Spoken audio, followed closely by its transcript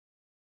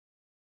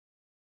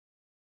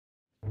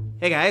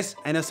Hey guys,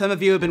 I know some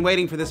of you have been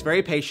waiting for this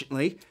very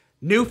patiently.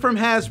 New from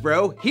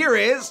Hasbro, here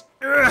is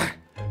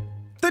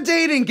the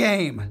dating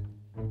game.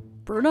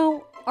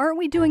 Bruno, aren't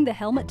we doing the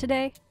helmet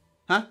today?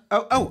 Huh?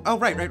 Oh,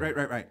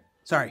 right.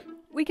 Sorry.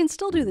 We can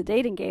still do the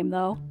dating game,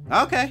 though.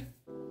 Okay.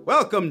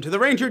 Welcome to the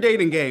Ranger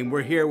Dating Game.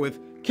 We're here with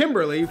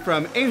Kimberly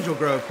from Angel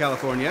Grove,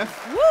 California.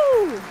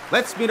 Woo!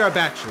 Let's meet our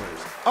bachelors.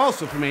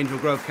 Also from Angel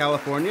Grove,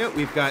 California,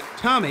 we've got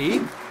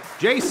Tommy,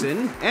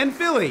 Jason, and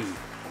Billy.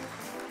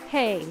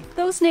 Hey,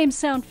 those names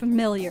sound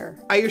familiar.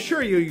 I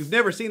assure you, you've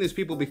never seen these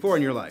people before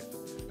in your life.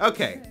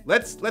 Okay,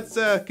 let's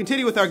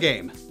continue with our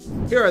game.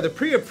 Here are the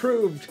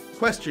pre-approved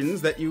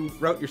questions that you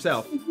wrote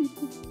yourself.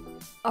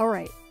 All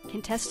right,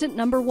 contestant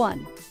number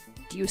 1.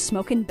 Do you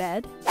smoke in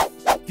bed?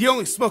 The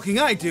only smoking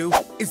I do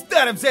is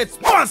that of Zed's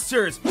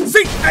monsters!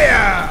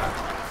 See-ya!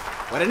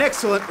 What an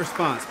excellent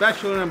response.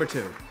 Bachelor number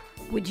 2.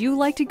 Would you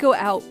like to go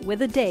out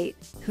with a date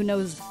who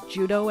knows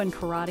judo and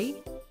karate?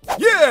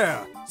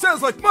 Yeah!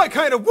 Sounds like my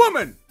kind of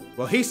woman!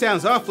 Well, he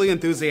sounds awfully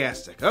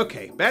enthusiastic.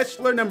 Okay,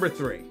 bachelor number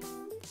 3.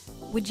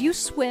 Would you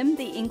swim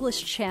the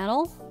English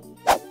Channel?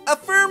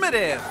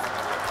 Affirmative!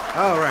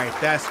 All right,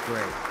 that's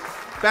great.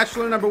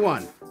 Bachelor number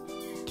 1.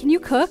 Can you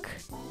cook?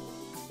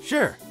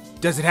 Sure.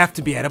 Does it have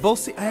to be edible?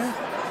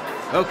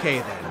 Okay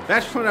then,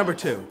 bachelor number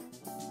 2.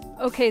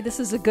 Okay, this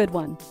is a good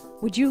one.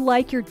 Would you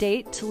like your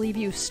date to leave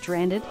you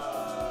stranded?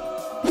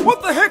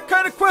 What the heck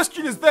kind of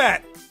question is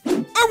that?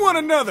 I want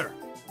another!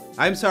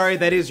 I'm sorry,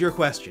 that is your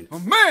question. Oh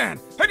man,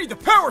 I need the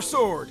power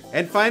sword!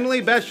 And finally,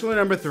 bachelor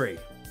number 3.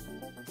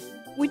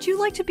 Would you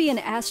like to be an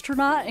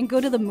astronaut and go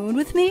to the moon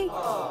with me?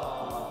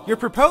 Your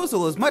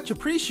proposal is much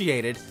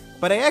appreciated,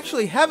 but I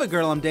actually have a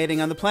girl I'm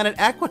dating on the planet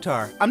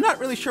Aquitar. I'm not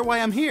really sure why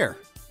I'm here.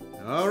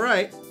 All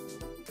right,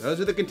 those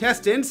are the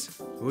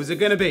contestants. Who's it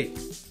gonna be?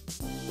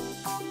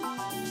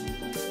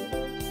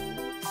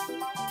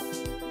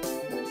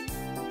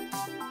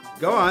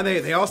 Go on,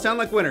 they all sound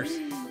like winners.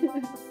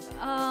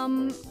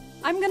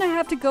 I'm gonna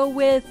have to go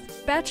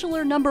with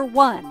bachelor number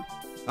 1.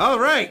 All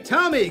right,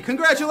 Tommy,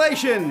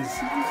 congratulations!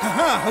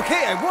 Haha,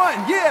 okay, I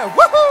won, yeah,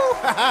 woohoo!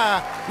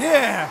 Haha,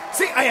 yeah,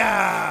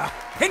 see-ya!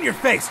 In your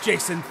face,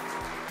 Jason!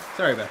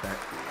 Sorry about that.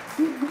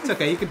 It's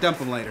okay, you can dump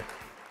them later.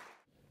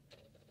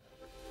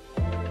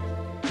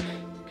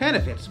 Kinda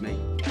fits me.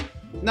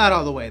 Not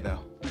all the way, though.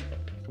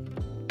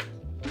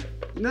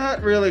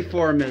 Not really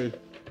for me.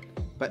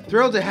 But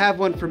thrilled to have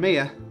one for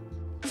Mia.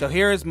 So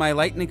here is my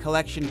Lightning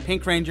Collection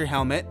Pink Ranger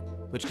helmet,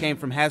 which came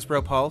from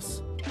Hasbro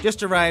Pulse.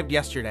 Just arrived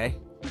yesterday.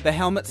 The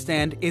helmet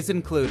stand is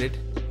included.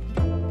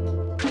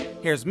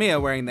 Here's Mia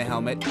wearing the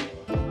helmet.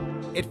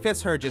 It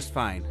fits her just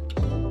fine.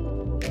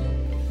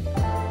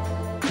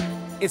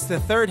 It's the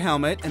 3rd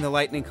helmet in the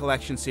Lightning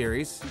Collection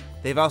series.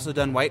 They've also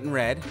done white and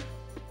red.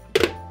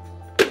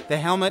 The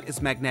helmet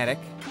is magnetic.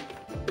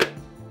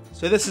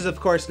 So this is of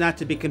course not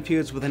to be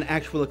confused with an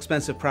actual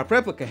expensive prop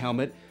replica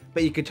helmet,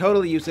 but you could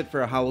totally use it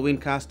for a Halloween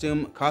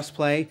costume,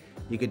 cosplay.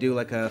 You could do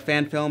like a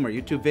fan film or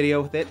YouTube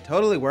video with it.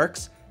 Totally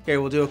works. Here,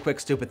 we'll do a quick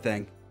stupid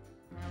thing.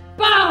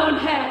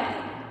 Bonehead!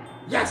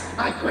 Yes,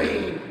 my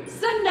queen!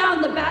 Send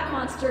down the Bat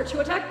Monster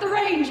to attack the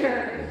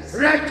Rangers!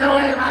 Right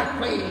away, my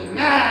queen!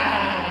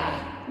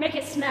 Ah! Make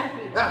it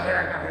snappy. Oh,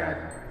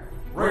 here.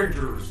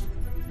 Rangers,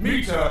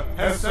 Mita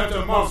has sent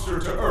a monster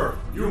to Earth.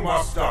 You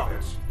must stop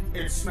it.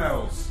 It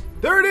smells.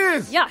 There it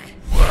is! Yuck!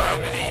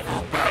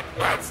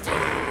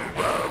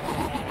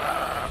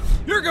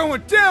 You're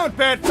going down,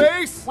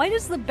 Batface! Why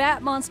does the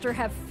Bat Monster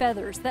have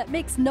feathers? That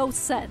makes no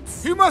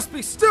sense. You must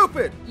be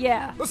stupid!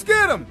 Yeah. Let's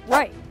get him!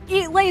 Right.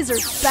 Eat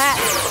lasers, Bat!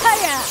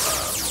 Hiya!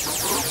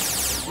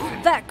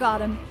 That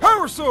got him.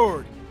 Power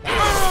sword! Yeah!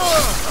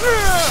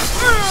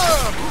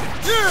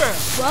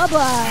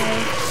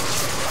 Bye-bye.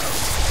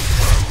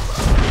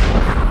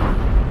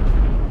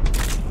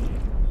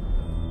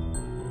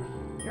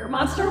 Your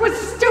monster was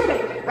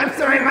stupid! I'm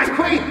sorry, my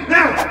queen!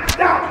 No!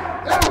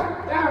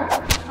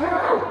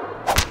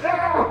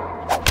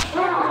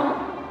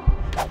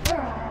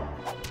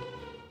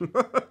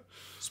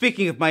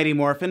 Speaking of Mighty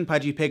Morphin,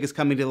 Pudgy Pig is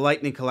coming to the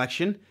Lightning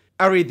Collection.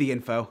 I'll read the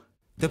info.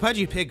 The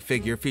Pudgy Pig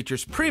figure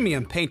features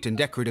premium paint and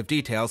decorative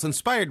details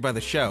inspired by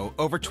the show,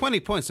 over 20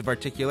 points of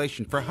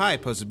articulation for high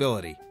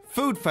posability,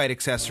 food fight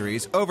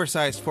accessories,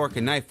 oversized fork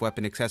and knife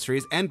weapon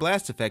accessories, and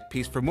blast effect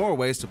piece for more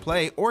ways to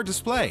play or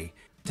display.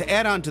 To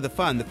add on to the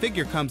fun, the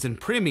figure comes in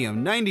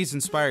premium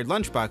 90s-inspired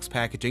lunchbox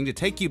packaging to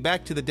take you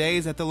back to the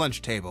days at the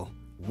lunch table.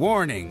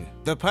 Warning: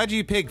 the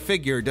Pudgy Pig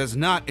figure does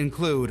not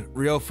include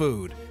real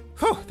food.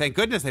 Whew, thank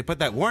goodness they put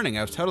that warning.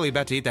 I was totally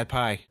about to eat that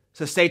pie.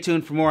 So stay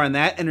tuned for more on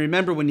that, and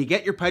remember, when you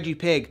get your Pudgy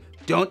Pig,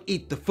 don't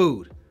eat the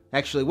food.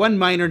 Actually, one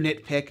minor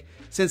nitpick,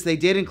 since they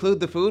did include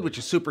the food, which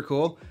is super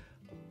cool,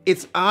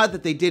 it's odd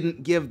that they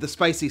didn't give the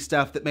spicy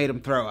stuff that made them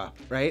throw up,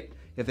 right?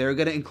 If they were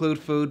gonna include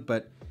food,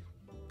 but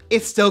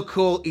it's still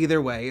cool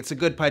either way. It's a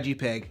good Pudgy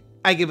Pig.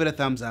 I give it a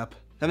thumbs up.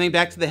 Coming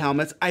back to the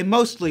helmets, I'm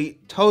mostly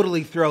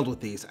totally thrilled with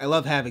these. I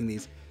love having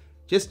these.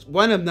 Just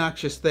one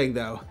obnoxious thing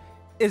though,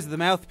 is the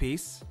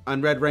mouthpiece.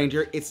 On Red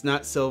Ranger, it's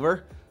not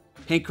silver.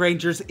 Pink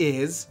Ranger's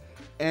is.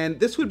 And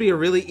this would be a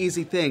really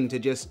easy thing to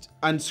just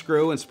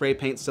unscrew and spray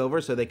paint silver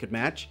so they could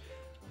match.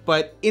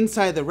 But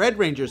inside the Red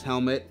Ranger's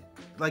helmet,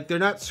 like, they're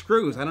not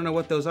screws. I don't know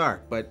what those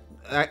are, but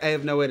I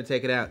have no way to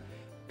take it out.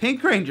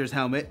 Pink Ranger's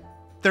helmet,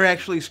 they're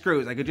actually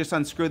screws. I could just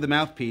unscrew the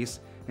mouthpiece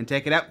and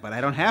take it out, but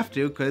I don't have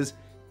to because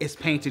it's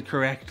painted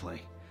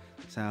correctly.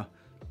 So,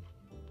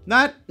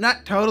 not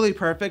totally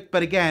perfect,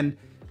 but again,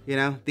 you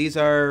know, these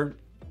are,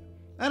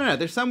 I don't know,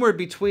 they're somewhere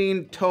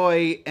between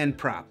toy and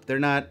prop. They're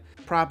not,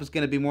 prop is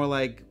going to be more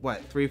like,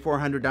 what,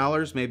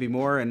 $300-400, maybe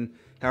more, and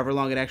however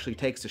long it actually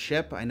takes to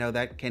ship. I know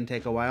that can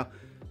take a while.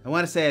 I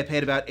want to say I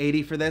paid about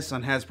 $80 for this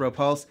on Hasbro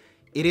Pulse.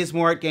 It is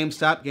more at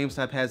GameStop.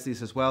 GameStop has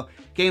these as well.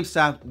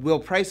 GameStop will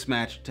price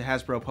match to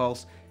Hasbro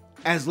Pulse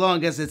as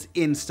long as it's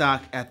in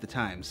stock at the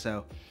time.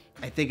 So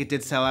I think it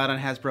did sell out on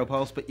Hasbro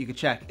Pulse, but you can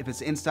check. If it's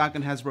in stock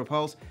on Hasbro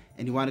Pulse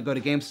and you want to go to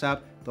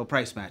GameStop, they'll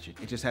price match it.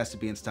 It just has to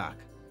be in stock.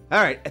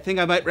 All right, I think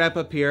I might wrap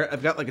up here.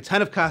 I've got like a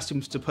ton of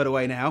costumes to put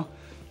away now.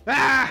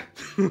 Ah!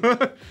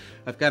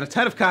 I've got a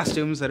ton of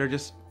costumes that are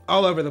just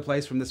all over the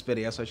place from this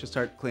video, so I should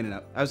start cleaning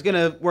up. I was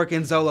gonna work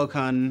in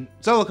Zolocon.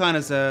 Zolocon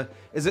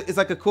is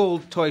like a cool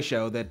toy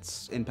show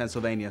that's in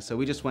Pennsylvania, so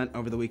we just went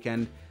over the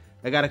weekend.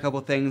 I got a couple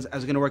things. I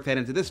was gonna work that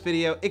into this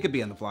video. It could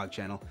be on the vlog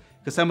channel,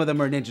 because some of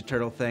them are Ninja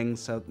Turtle things,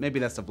 so maybe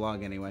that's the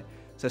vlog anyway.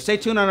 So stay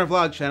tuned on our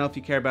vlog channel if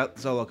you care about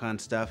Zolocon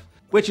stuff,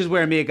 which is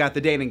where Mia got the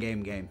dating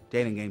game.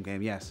 Dating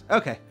game, yes.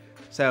 Okay,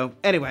 so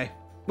anyway,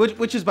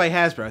 which is by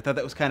Hasbro. I thought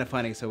that was kind of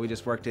funny, so we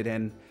just worked it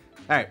in.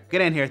 All right,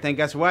 get in here. Thank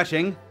you guys for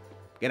watching.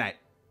 Good night.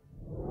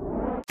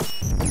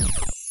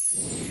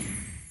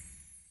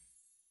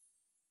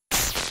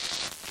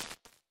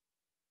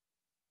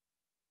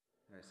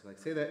 So like,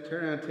 say that,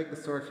 turn around, take the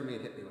sword from me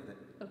and hit me with it.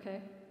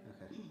 Okay.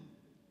 Okay.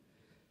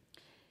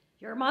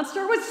 Your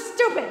monster was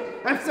stupid!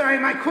 I'm sorry,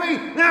 my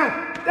queen!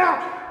 No! No!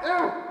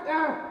 No!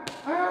 No!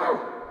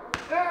 No!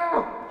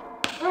 No!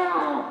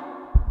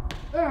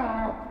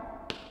 No!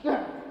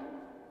 No!